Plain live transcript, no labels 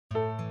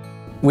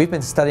We've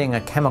been studying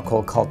a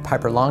chemical called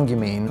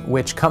piperlongumine,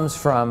 which comes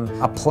from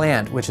a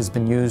plant which has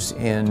been used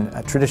in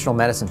traditional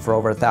medicine for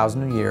over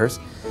 1,000 years,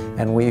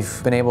 and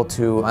we've been able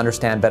to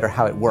understand better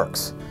how it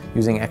works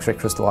using X-ray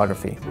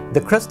crystallography.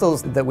 The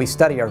crystals that we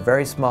study are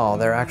very small.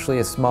 They're actually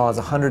as small as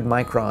 100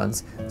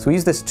 microns. So we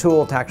use this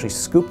tool to actually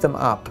scoop them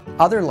up.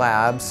 Other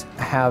labs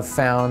have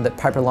found that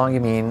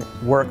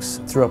piperlongumine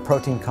works through a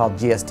protein called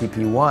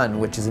GSTP1,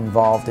 which is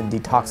involved in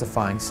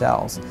detoxifying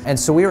cells. And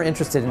so we were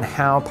interested in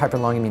how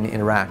piperlongumine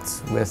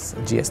interacts with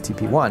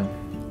GSTP1.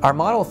 Our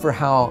model for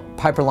how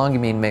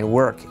piperlongumine may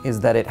work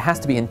is that it has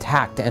to be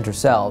intact to enter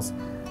cells.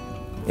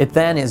 It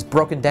then is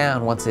broken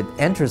down once it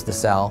enters the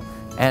cell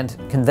and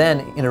can then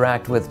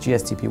interact with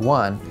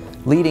GSTP1,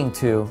 leading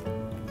to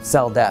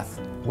cell death,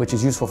 which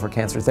is useful for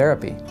cancer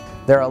therapy.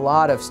 There are a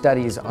lot of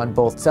studies on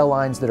both cell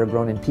lines that are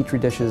grown in petri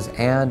dishes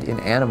and in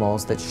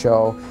animals that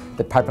show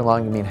that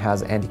piperlongumine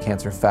has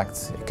anti-cancer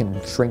effects. It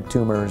can shrink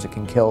tumors, it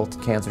can kill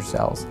cancer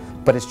cells,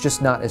 but it's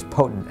just not as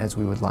potent as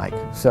we would like.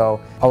 So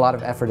a lot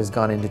of effort has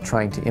gone into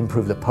trying to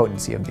improve the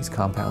potency of these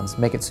compounds,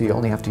 make it so you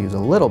only have to use a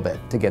little bit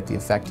to get the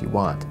effect you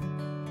want.